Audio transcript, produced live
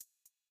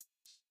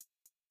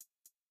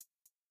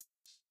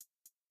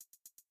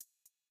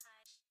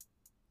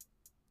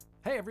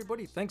Hey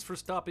everybody, thanks for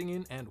stopping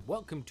in and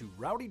welcome to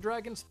Rowdy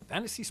Dragon's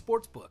Fantasy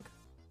Sportsbook.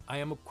 I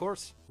am of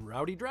course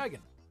Rowdy Dragon,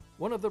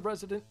 one of the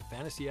resident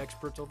fantasy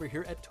experts over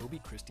here at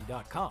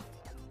TobyChristie.com.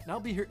 And I'll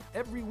be here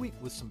every week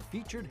with some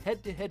featured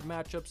head-to-head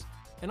matchups,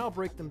 and I'll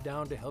break them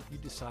down to help you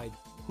decide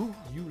who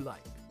you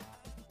like.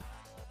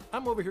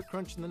 I'm over here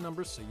crunching the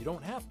numbers so you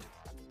don't have to.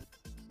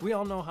 We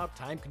all know how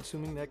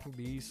time-consuming that can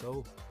be,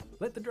 so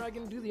let the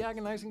dragon do the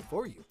agonizing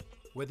for you,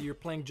 whether you're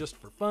playing just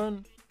for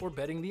fun or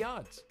betting the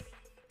odds.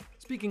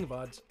 Speaking of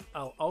odds,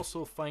 I'll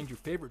also find your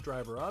favorite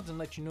driver odds and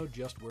let you know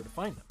just where to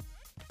find them.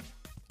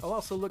 I'll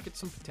also look at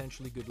some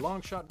potentially good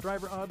long shot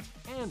driver odds,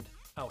 and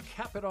I'll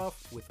cap it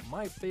off with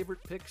my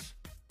favorite picks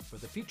for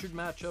the featured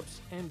matchups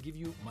and give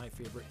you my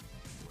favorite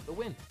for the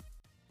win.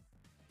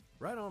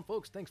 Right on,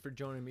 folks. Thanks for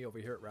joining me over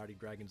here at Rowdy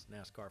Dragon's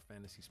NASCAR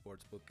Fantasy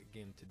Sportsbook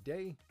again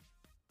today.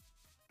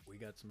 We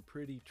got some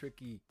pretty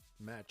tricky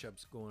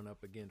matchups going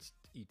up against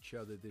each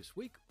other this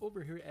week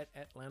over here at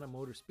Atlanta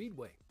Motor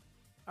Speedway.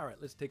 All right,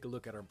 let's take a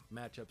look at our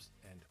matchups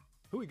and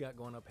who we got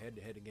going up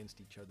head-to-head against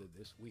each other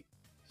this week.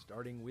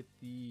 Starting with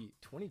the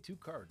 22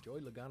 car, Joey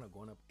Logano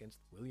going up against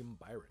William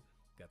Byron.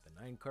 Got the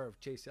 9 car of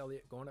Chase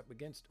Elliott going up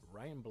against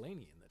Ryan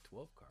Blaney in the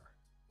 12 car.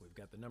 We've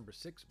got the number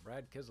 6,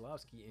 Brad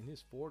Keselowski in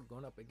his Ford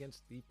going up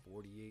against the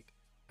 48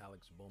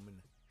 Alex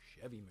Bowman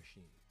Chevy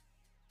machine.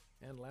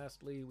 And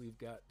lastly, we've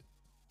got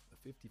the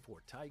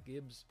 54 Ty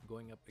Gibbs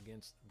going up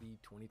against the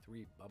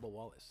 23 Bubba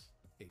Wallace,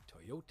 a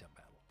Toyota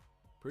battle.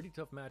 Pretty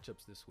tough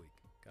matchups this week.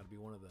 Got to be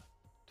one of the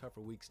tougher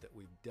weeks that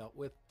we've dealt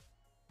with.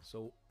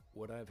 So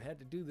what I've had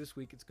to do this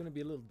week, it's going to be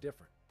a little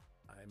different.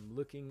 I'm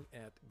looking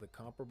at the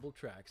comparable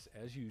tracks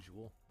as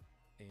usual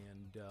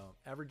and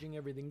averaging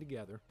everything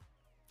together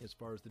as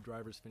far as the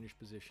driver's finish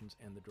positions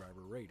and the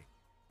driver rating.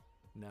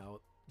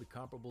 Now, the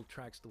comparable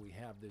tracks that we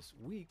have this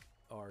week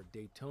are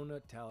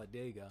Daytona,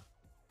 Talladega,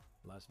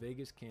 Las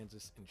Vegas,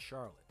 Kansas, and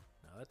Charlotte.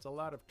 Now, that's a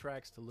lot of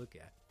tracks to look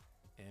at,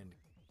 and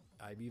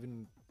I've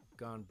even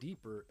gone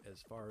deeper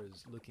as far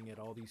as looking at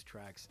all these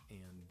tracks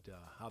and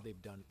how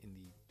they've done in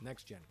the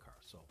next gen car.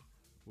 So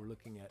we're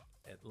looking at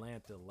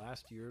Atlanta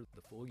last year,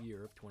 the full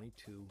year of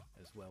 22,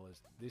 as well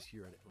as this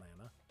year at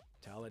Atlanta.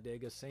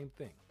 Talladega, same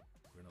thing.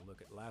 We're going to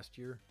look at last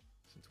year.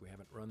 Since we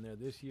haven't run there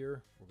this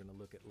year, we're going to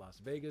look at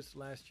Las Vegas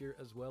last year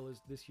as well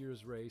as this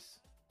year's race.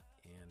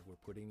 And we're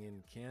putting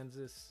in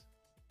Kansas.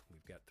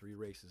 We've got 3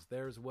 races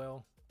there as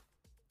well.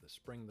 The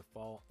spring, the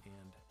fall,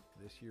 and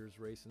this year's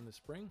race in the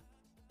spring.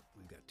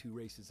 We've got 2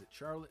 races at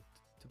Charlotte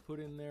to put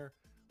in there,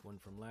 one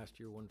from last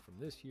year, one from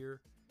this year,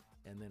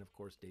 and then of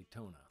course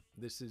Daytona.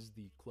 This is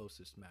the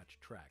closest match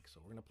track, so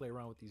we're going to play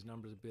around with these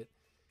numbers a bit.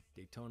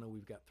 Daytona,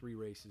 we've got 3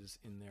 races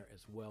in there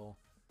as well.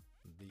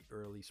 The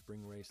early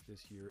spring race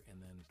this year,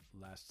 and then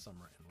last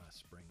summer and last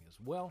spring as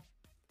well.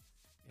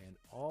 And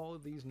all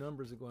of these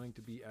numbers are going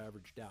to be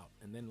averaged out.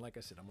 And then, like I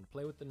said, I'm going to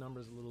play with the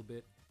numbers a little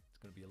bit. It's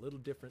going to be a little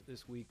different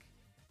this week.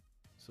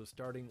 So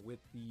starting with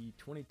the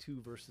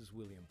 22 versus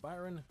William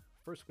Byron.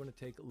 First, we're going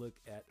to take a look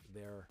at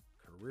their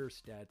career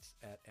stats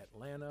at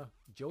Atlanta.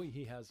 Joey,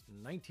 he has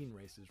 19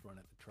 races run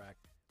at the track,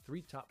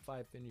 3 top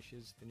 5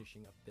 finishes,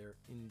 finishing up there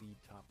in the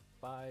top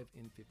 5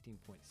 in 15.79%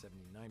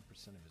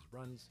 of his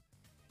runs.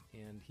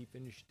 And he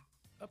finished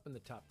up in the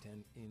top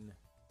 10 in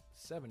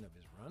 7 of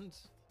his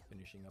runs,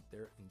 finishing up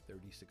there in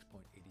 36.84%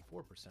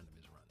 of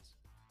his runs.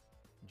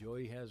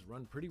 Joey has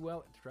run pretty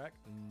well at the track,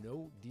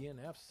 no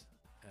DNFs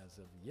as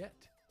of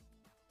yet.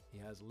 He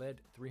has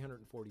led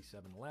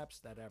 347 laps.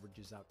 That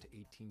averages out to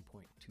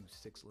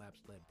 18.26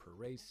 laps led per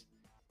race.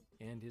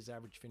 And his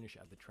average finish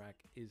at the track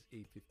is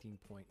a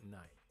 15.9.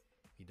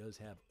 He does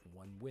have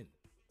 1 win.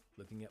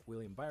 Looking at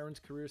William Byron's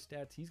career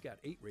stats, he's got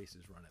 8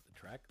 races run at the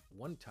track,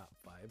 1 top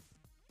 5.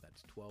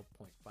 That's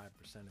 12.5%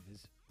 of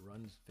his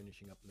runs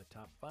finishing up in the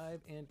top 5,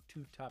 and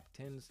 2 top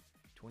 10s,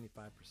 25%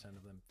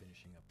 of them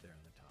finishing up there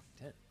in the top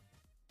 10.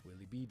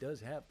 Willie B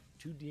does have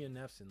 2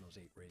 DNFs in those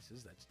 8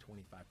 races. That's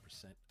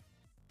 25%.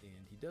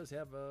 And he does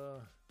have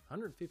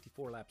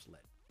 154 laps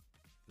led,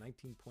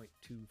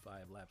 19.25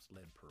 laps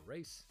led per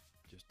race,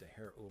 just a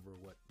hair over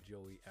what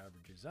Joey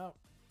averages out.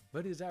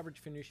 But his average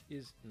finish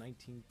is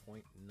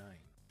 19.9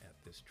 at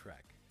this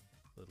track,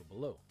 a little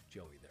below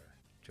Joey there.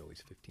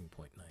 Joey's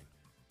 15.9.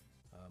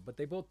 But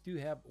they both do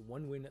have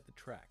 1 win at the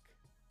track.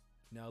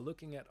 Now,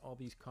 looking at all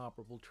these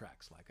comparable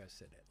tracks, like I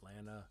said,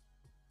 Atlanta,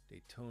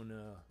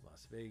 Daytona,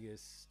 Las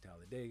Vegas,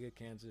 Talladega,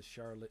 Kansas,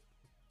 Charlotte,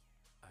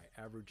 I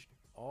averaged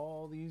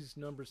all these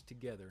numbers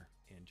together,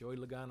 and Joey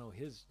Logano,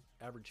 his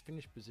average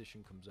finish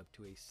position comes up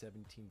to a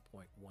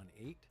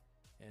 17.18,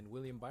 and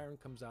William Byron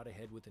comes out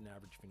ahead with an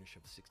average finish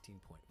of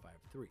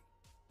 16.53.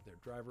 Their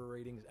driver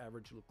ratings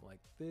average look like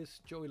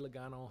this. Joey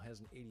Logano has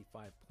an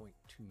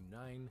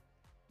 85.29,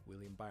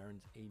 William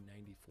Byron's a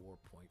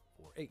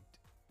 94.48.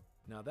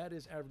 Now that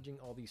is averaging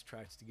all these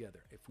tracks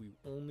together. If we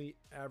only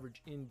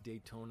average in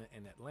Daytona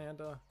and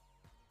Atlanta,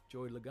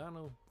 Joey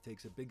Logano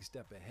takes a big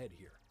step ahead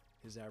here.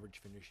 His average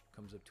finish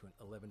comes up to an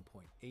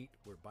 11.8,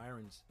 where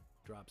Byron's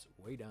drops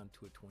way down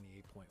to a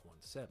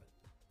 28.17.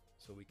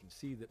 So we can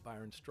see that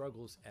Byron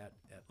struggles at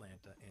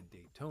Atlanta and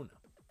Daytona.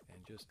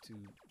 And just to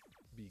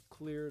be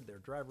clear, their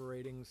driver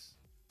ratings,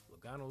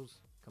 Logano's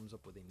comes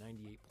up with a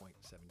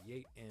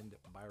 98.78 and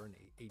Byron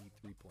a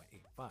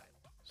 83.85.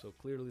 So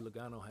clearly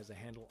Logano has a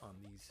handle on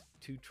these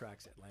two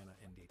tracks, Atlanta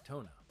and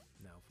Daytona.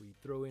 Now if we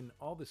throw in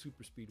all the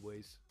super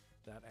speedways,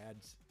 that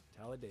adds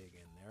Talladega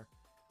in there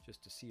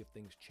just to see if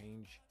things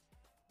change.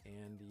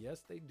 And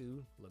yes, they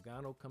do.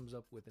 Logano comes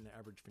up with an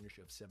average finish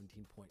of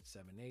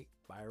 17.78.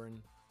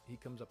 Byron, he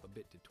comes up a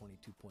bit to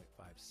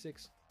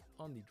 22.56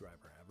 on the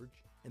driver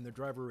average. And the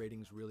driver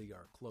ratings really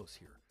are close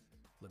here.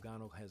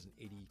 Logano has an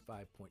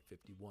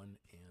 85.51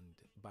 and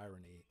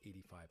Byron a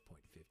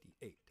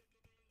 85.58.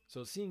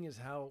 So seeing as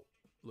how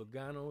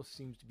Logano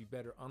seems to be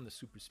better on the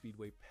super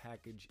speedway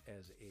package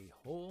as a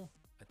whole,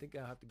 I think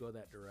I'll have to go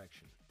that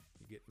direction.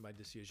 You get my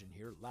decision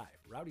here live.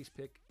 Rowdy's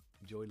pick,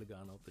 Joey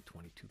Logano, the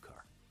 22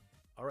 car.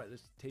 All right,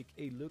 let's take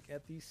a look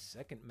at the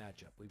second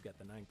matchup. We've got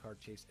the 9-car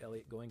Chase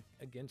Elliott going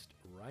against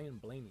Ryan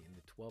Blaney in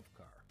the 12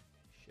 car.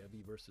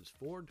 Chevy versus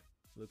Ford.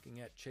 Looking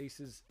at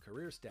Chase's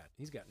career stat,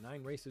 he's got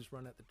 9 races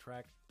run at the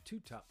track, 2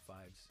 top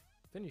 5s,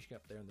 finishing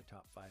up there in the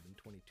top 5 in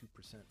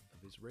 22%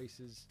 of his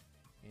races,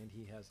 and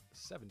he has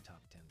 7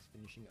 top 10s,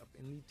 finishing up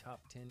in the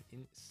top 10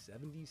 in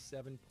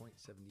 77.78%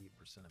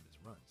 of his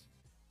runs.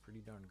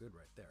 Pretty darn good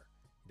right there.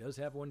 He does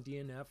have 1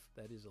 DNF,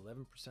 that is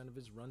 11% of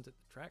his runs at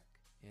the track,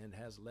 and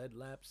has led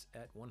laps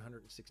at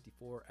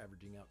 164,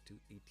 averaging out to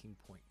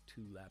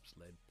 18.2 laps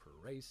led per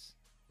race.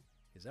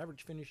 His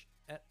average finish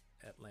at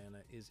Atlanta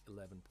is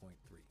 11.3,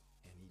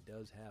 and he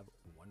does have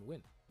 1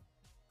 win.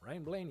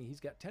 Ryan Blaney, he's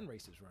got 10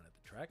 races run at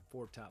the track,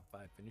 4 top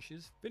 5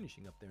 finishes,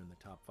 finishing up there in the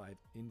top 5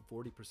 in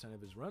 40%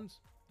 of his runs.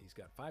 He's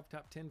got 5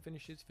 top 10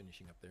 finishes,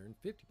 finishing up there in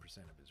 50%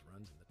 of his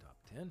runs in the top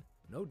 10.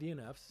 No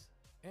DNFs,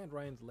 and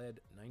Ryan's led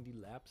 90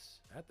 laps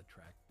at the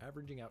track,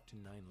 averaging out to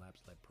 9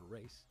 laps led per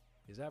race.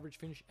 His average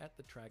finish at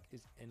the track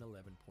is an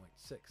 11.6.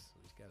 So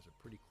these guys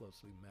are pretty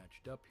closely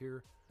matched up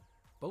here.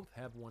 Both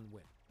have 1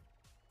 win.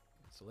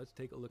 So let's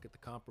take a look at the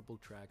comparable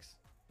tracks,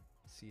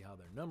 see how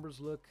their numbers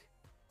look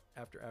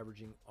after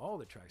averaging all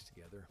the tracks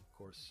together. Of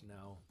course,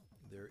 now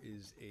there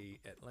is a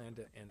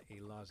Atlanta and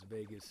a Las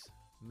Vegas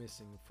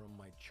missing from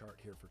my chart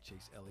here for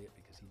Chase Elliott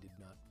because he did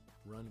not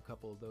run a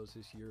couple of those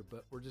this year,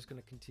 but we're just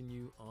going to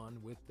continue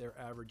on with their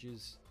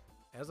averages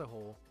as a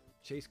whole.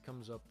 Chase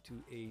comes up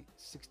to a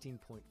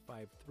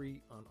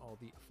 16.53 on all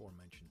the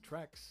aforementioned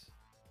tracks.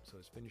 So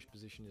his finish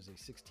position is a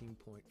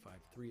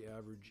 16.53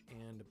 average,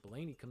 and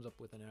Blaney comes up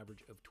with an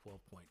average of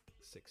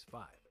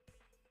 12.65.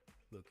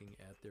 Looking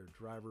at their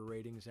driver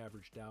ratings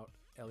averaged out,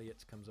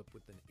 Elliott's comes up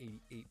with an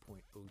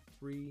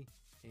 88.03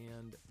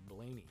 and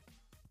Blaney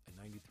a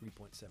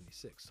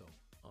 93.76. So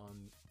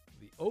on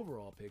the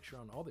overall picture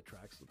on all the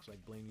tracks, looks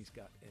like Blaney's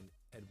got an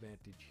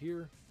advantage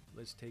here.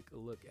 Let's take a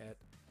look at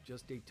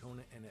just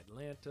Daytona and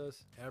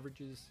Atlanta's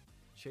averages.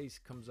 Chase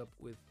comes up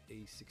with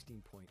a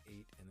 16.8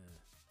 and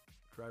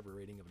a driver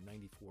rating of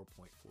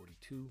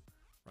 94.42.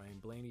 Ryan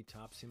Blaney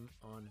tops him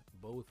on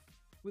both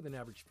with an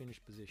average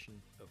finish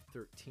position of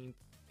 13th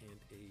and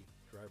a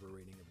driver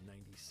rating of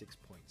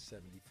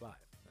 96.75.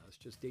 Now it's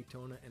just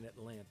Daytona and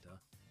Atlanta.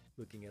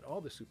 Looking at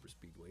all the super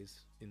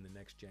speedways in the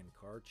next gen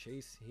car,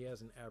 Chase, he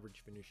has an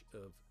average finish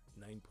of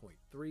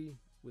 9.3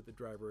 with a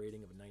driver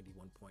rating of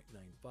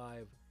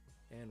 91.95,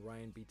 and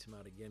Ryan beats him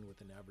out again with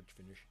an average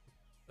finish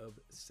of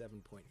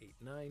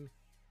 7.89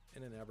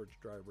 and an average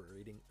driver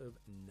rating of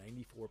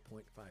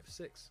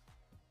 94.56.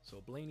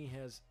 So Blaney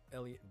has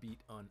Elliott beat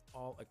on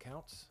all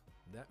accounts.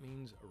 That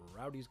means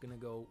Rowdy's going to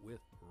go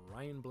with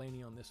Ryan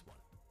Blaney on this one.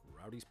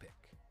 Rowdy's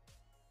pick.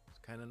 It's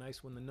kind of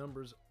nice when the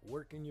numbers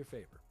work in your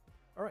favor.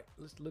 All right,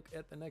 let's look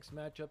at the next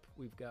matchup.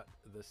 We've got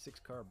the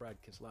 6-car Brad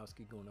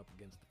Keselowski going up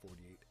against the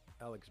 48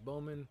 Alex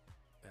Bowman.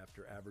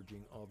 After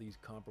averaging all these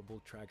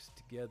comparable tracks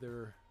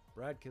together,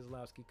 Brad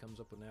Keselowski comes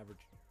up with an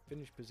average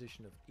finish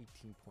position of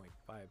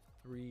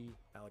 18.53,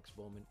 Alex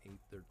Bowman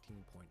a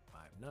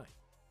 13.59.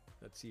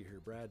 Let's see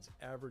here, Brad's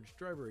average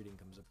driver rating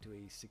comes up to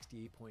a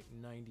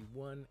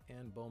 68.91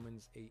 and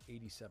Bowman's a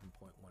 87.14.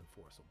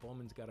 So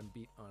Bowman's got him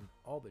beat on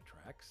all the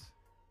tracks.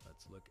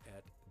 Let's look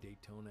at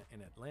Daytona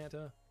and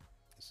Atlanta.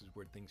 This is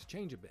where things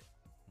change a bit.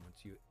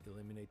 Once you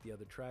eliminate the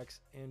other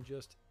tracks and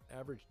just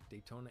average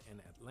Daytona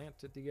and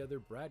Atlanta together,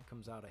 Brad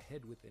comes out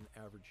ahead with an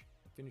average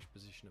finish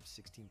position of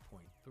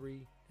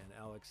 16.3 and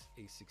Alex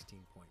a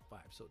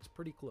 16.5. So it's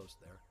pretty close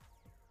there.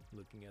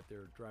 Looking at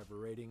their driver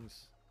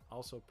ratings,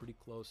 also pretty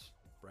close.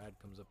 Brad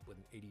comes up with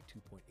an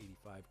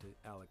 82.85 to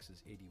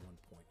Alex's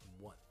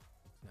 81.1.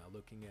 Now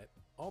looking at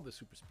all the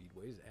super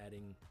speedways,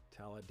 adding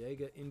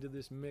Talladega into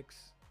this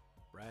mix,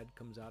 Brad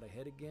comes out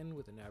ahead again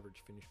with an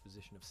average finish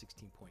position of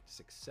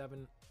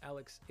 16.67,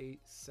 Alex a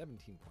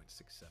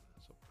 17.67,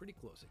 so pretty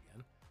close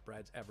again.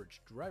 Brad's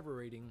average driver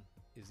rating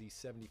is the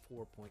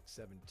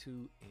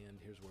 74.72, and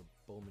here's where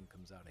Bowman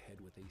comes out ahead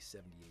with a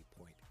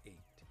 78.8.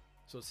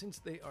 So since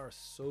they are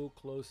so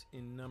close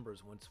in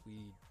numbers, once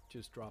we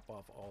just drop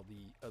off all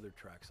the other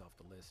tracks off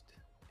the list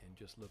and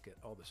just look at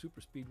all the super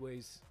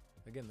speedways,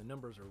 again, the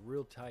numbers are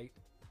real tight.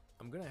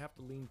 I'm going to have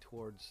to lean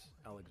towards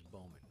Alex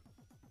Bowman,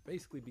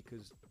 basically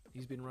because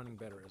he's been running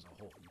better as a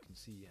whole. You can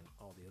see in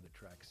all the other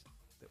tracks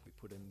that we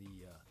put in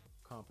the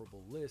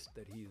comparable list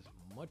that he is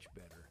much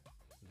better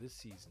this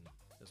season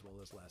as well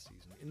as last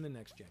season in the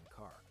next gen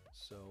car.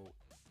 So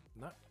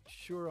not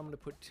sure I'm going to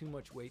put too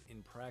much weight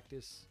in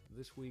practice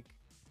this week,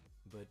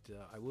 but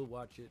I will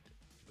watch it.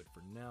 But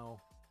for now,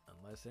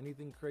 unless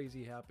anything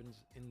crazy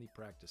happens in the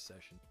practice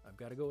session, I've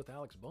got to go with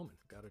Alex Bowman.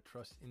 Got to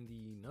trust in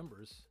the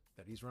numbers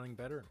that he's running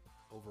better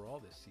overall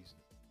this season.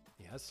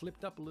 He has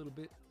slipped up a little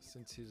bit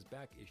since his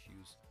back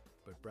issues,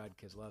 but Brad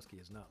Keselowski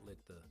has not lit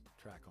the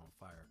track on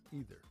fire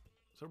either.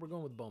 So we're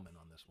going with Bowman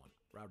on this one.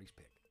 Rowdy's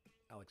pick,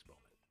 Alex Bowman.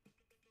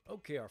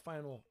 Okay, our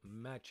final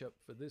matchup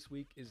for this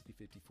week is the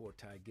 54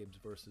 Ty Gibbs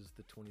versus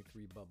the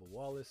 23 Bubba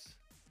Wallace.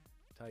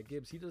 Ty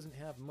Gibbs, he doesn't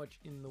have much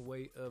in the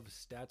way of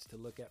stats to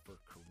look at for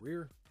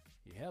career.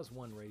 He has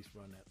one race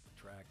run at the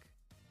track,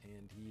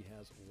 and he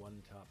has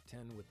one top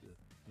 10 with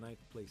the 9th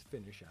place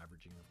finish,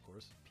 averaging, of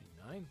course,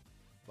 P9.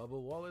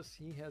 Bubba Wallace,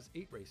 he has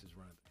 8 races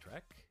run at the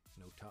track,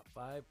 no top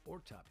 5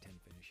 or top 10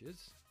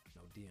 finishes,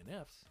 no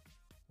DNFs,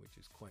 which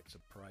is quite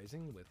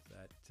surprising with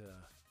that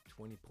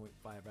 20.5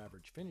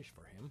 average finish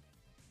for him,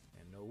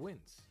 and no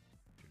wins.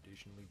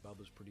 Traditionally,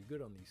 Bubba's pretty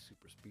good on these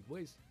super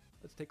speedways.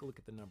 Let's take a look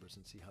at the numbers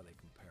and see how they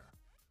compare.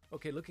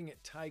 Okay, looking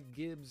at Ty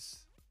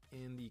Gibbs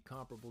in the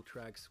comparable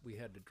tracks, we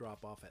had to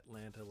drop off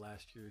Atlanta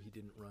last year. He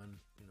didn't run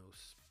no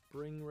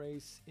spring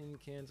race in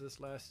Kansas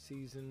last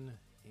season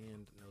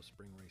and no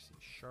spring race in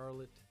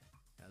Charlotte,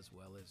 as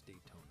well as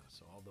Daytona.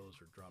 So all those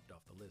are dropped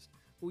off the list,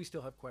 but we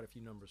still have quite a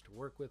few numbers to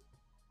work with.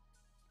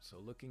 So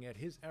looking at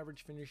his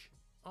average finish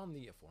on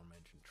the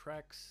aforementioned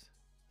tracks,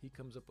 he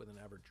comes up with an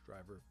average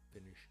driver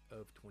finish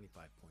of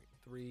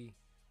 25.3,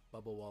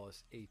 Bubba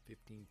Wallace a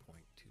 15.29.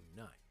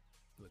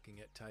 Looking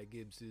at Ty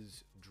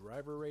Gibbs's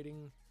driver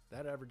rating,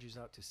 that averages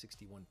out to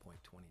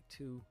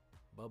 61.22,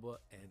 Bubba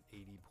an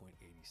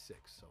 80.86.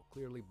 So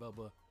clearly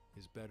Bubba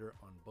is better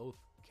on both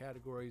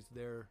categories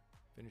there,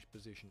 finish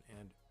position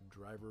and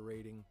driver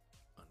rating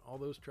on all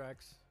those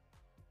tracks.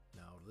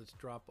 Now let's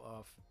drop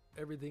off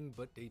everything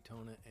but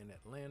Daytona and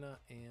Atlanta,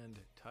 and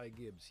Ty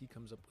Gibbs, he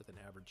comes up with an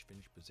average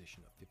finish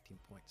position of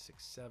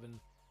 15.67,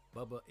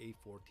 Bubba a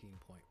 14.5.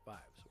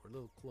 So we're a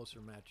little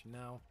closer match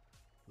now.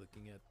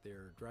 Looking at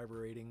their driver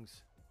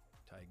ratings,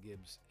 Ty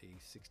Gibbs a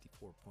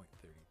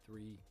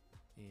 64.33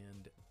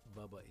 and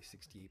Bubba a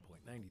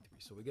 68.93.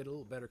 So we get a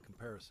little better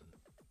comparison,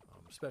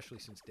 especially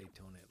since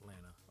Daytona and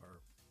Atlanta are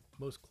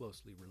most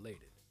closely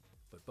related.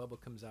 But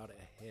Bubba comes out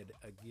ahead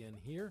again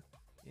here.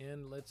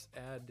 And let's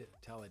add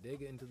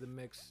Talladega into the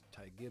mix.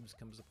 Ty Gibbs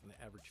comes up with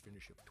an average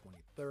finish of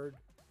 23rd,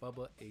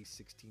 Bubba a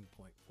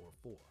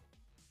 16.44.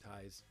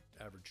 Ty's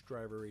average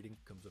driver rating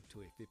comes up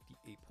to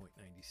a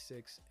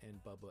 58.96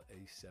 and Bubba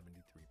a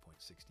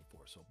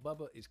 73.64. So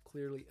Bubba is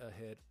clearly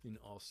ahead in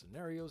all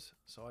scenarios,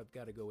 so I've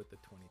got to go with the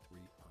 23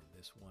 on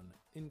this one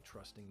in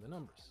trusting the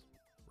numbers.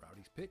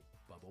 Rowdy's pick,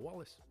 Bubba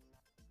Wallace.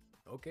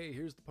 Okay,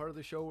 here's the part of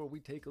the show where we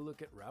take a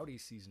look at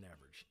Rowdy's season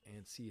average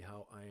and see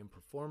how I am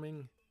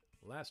performing.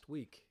 Last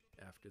week,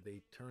 after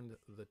they turned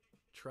the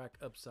track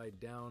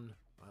upside down,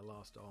 I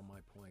lost all my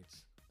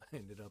points. I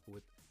ended up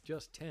with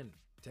just 10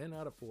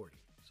 out of 40.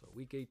 So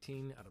week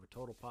 18, out of a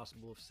total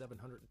possible of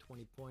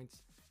 720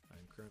 points,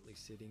 I'm currently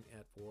sitting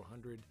at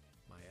 400.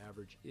 My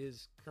average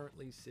is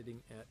currently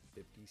sitting at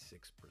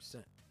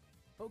 56%.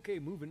 Okay,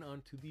 moving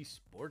on to the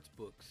sports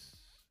books.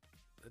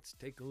 Let's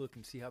take a look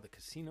and see how the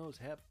casinos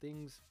have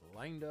things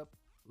lined up.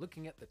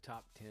 Looking at the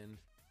top 10,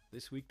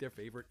 this week their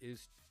favorite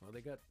is, well,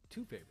 they got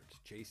two favorites,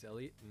 Chase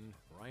Elliott and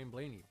Ryan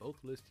Blaney, both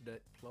listed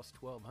at plus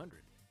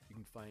 1200. You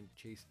can find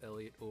Chase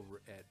Elliott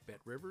over at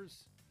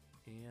BetRivers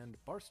and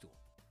Barstool.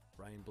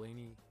 Ryan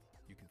Blaney,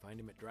 you can find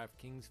him at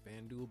DraftKings,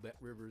 FanDuel,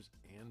 BetRivers,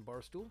 and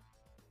Barstool.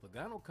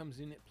 Logano comes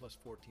in at plus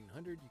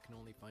 1400. You can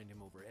only find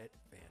him over at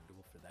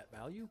FanDuel for that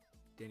value.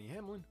 Denny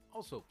Hamlin,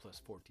 also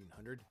plus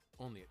 1400,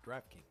 only at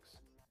DraftKings.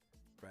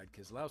 Brad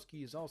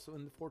Keselowski is also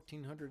in the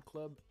 1400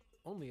 club,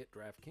 only at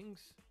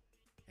DraftKings.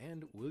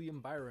 And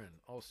William Byron,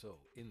 also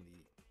in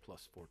the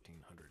plus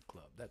 1400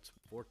 club. That's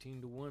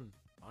 14 to 1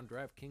 on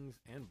DraftKings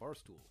and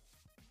Barstool.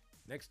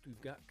 Next,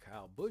 we've got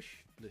Kyle Busch,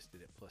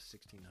 listed at plus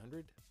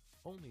 1600,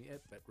 only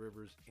at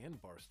BetRivers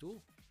and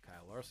Barstool.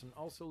 Kyle Larson,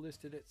 also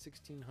listed at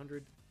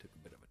 1600, took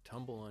a bit of a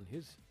tumble on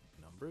his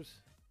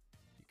numbers.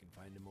 You can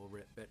find him over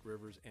at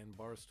BetRivers and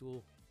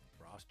Barstool.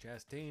 Ross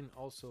Chastain,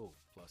 also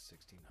plus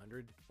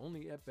 1600,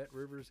 only at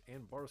BetRivers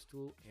and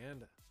Barstool.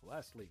 And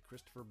lastly,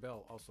 Christopher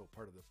Bell, also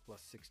part of the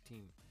plus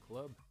 16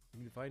 club.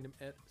 You can find him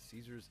at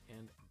Caesars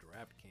and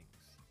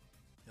DraftKings.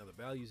 Now the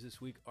values this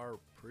week are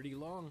pretty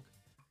long.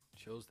 It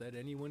shows that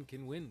anyone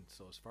can win.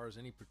 So as far as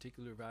any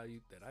particular value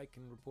that I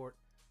can report,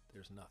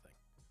 there's nothing.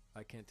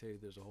 I can't tell you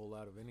there's a whole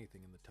lot of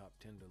anything in the top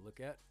 10 to look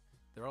at.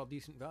 They're all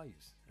decent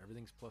values.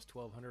 Everything's plus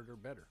 1200 or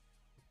better.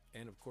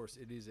 And of course,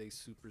 it is a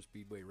super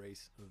speedway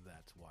race.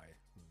 That's why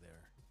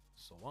they're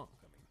so long.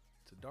 I mean,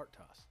 it's a dart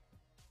toss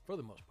for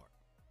the most part.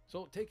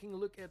 So taking a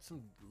look at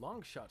some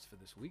long shots for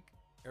this week,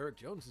 Eric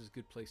Jones is a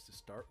good place to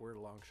start where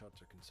long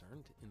shots are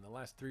concerned. In the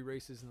last 3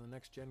 races in the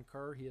next gen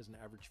car, he has an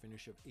average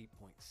finish of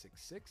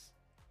 8.66.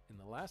 In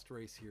the last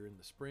race here in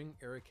the spring,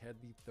 Eric had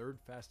the third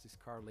fastest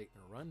car late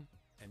in a run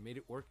and made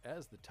it work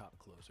as the top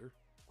closer,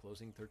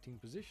 closing 13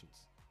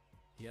 positions.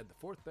 He had the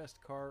fourth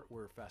best car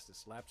where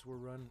fastest laps were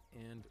run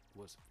and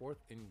was fourth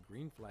in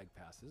green flag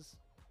passes.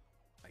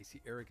 Icy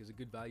Eric is a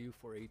good value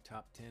for a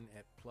top 10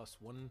 at plus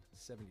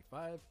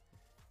 175.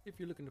 If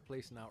you're looking to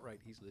place an outright,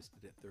 he's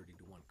listed at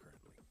 30-1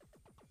 currently.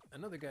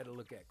 Another guy to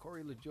look at,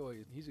 Corey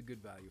LaJoie, he's a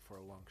good value for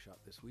a long shot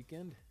this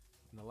weekend.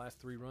 In the last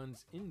 3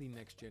 runs in the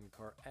next-gen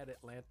car at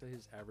Atlanta,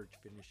 his average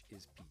finish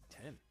is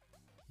P10.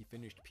 He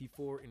finished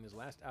P4 in his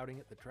last outing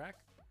at the track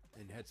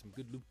and had some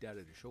good loop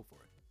data to show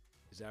for it.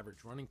 His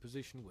average running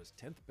position was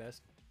 10th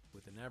best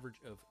with an average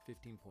of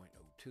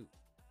 15.02.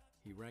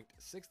 He ranked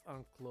 6th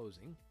on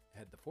closing,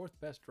 had the 4th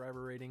best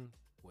driver rating,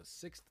 was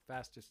 6th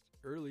fastest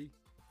early,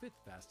 5th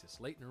fastest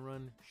late in a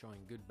run, showing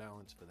good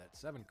balance for that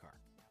 7 car.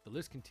 The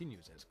list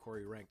continues as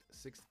Corey ranked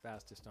 6th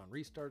fastest on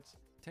restarts,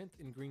 10th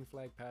in green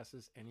flag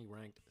passes, and he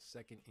ranked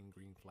 2nd in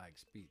green flag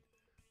speed.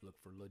 Look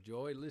for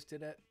LaJoie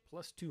listed at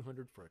plus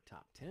 200 for a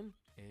top 10,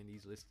 and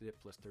he's listed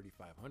at plus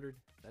 3,500.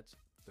 That's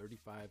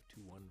 35-1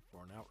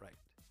 for an outright.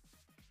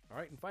 All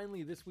right, and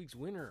finally, this week's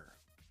winner.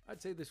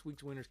 I'd say this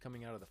week's winner's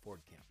coming out of the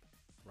Ford camp.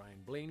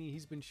 Ryan Blaney,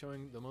 he's been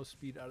showing the most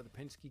speed out of the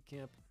Penske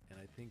camp, and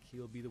I think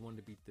he'll be the one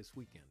to beat this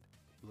weekend.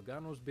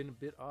 Logano's been a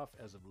bit off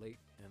as of late,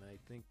 and I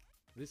think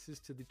this is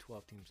to the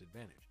 12 team's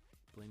advantage.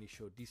 Blaney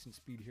showed decent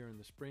speed here in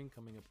the spring,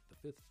 coming up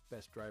with the 5th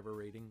best driver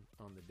rating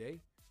on the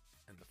day.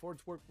 And the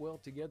Fords work well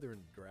together in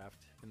the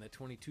draft, and that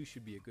 22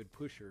 should be a good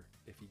pusher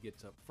if he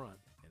gets up front.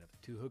 And if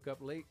the two hook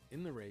up late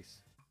in the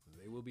race,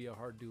 they will be a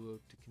hard duo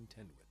to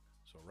contend with.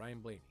 So Ryan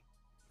Blaney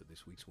for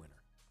this week's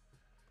winner.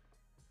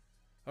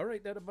 All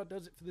right, that about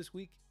does it for this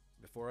week.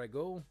 Before I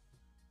go,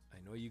 I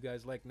know you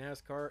guys like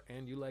NASCAR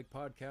and you like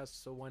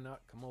podcasts, so why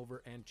not come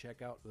over and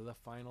check out The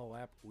Final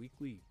Lap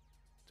Weekly.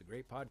 It's a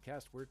great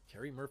podcast where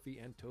Terry Murphy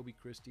and Toby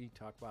Christie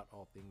talk about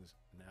all things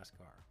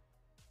NASCAR.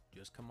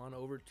 Just come on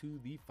over to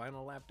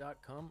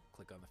thefinallap.com,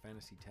 click on the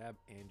fantasy tab,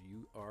 and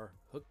you are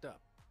hooked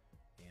up.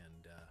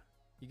 And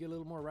you get a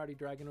little more Rowdy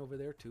Dragon over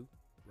there too,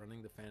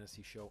 running the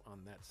fantasy show on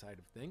that side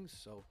of things.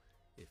 So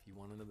if you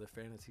want another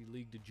fantasy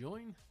league to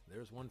join,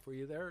 there's one for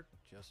you there.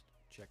 Just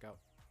check out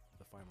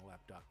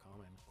thefinallap.com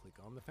and click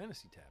on the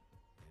fantasy tab,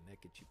 and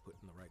that gets you put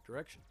in the right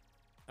direction.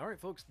 All right,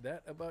 folks,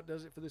 that about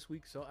does it for this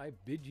week. So I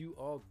bid you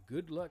all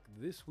good luck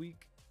this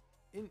week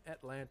in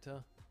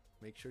Atlanta.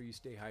 Make sure you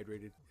stay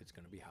hydrated. It's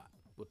going to be hot.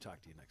 We'll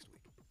talk to you next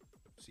week.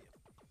 See ya.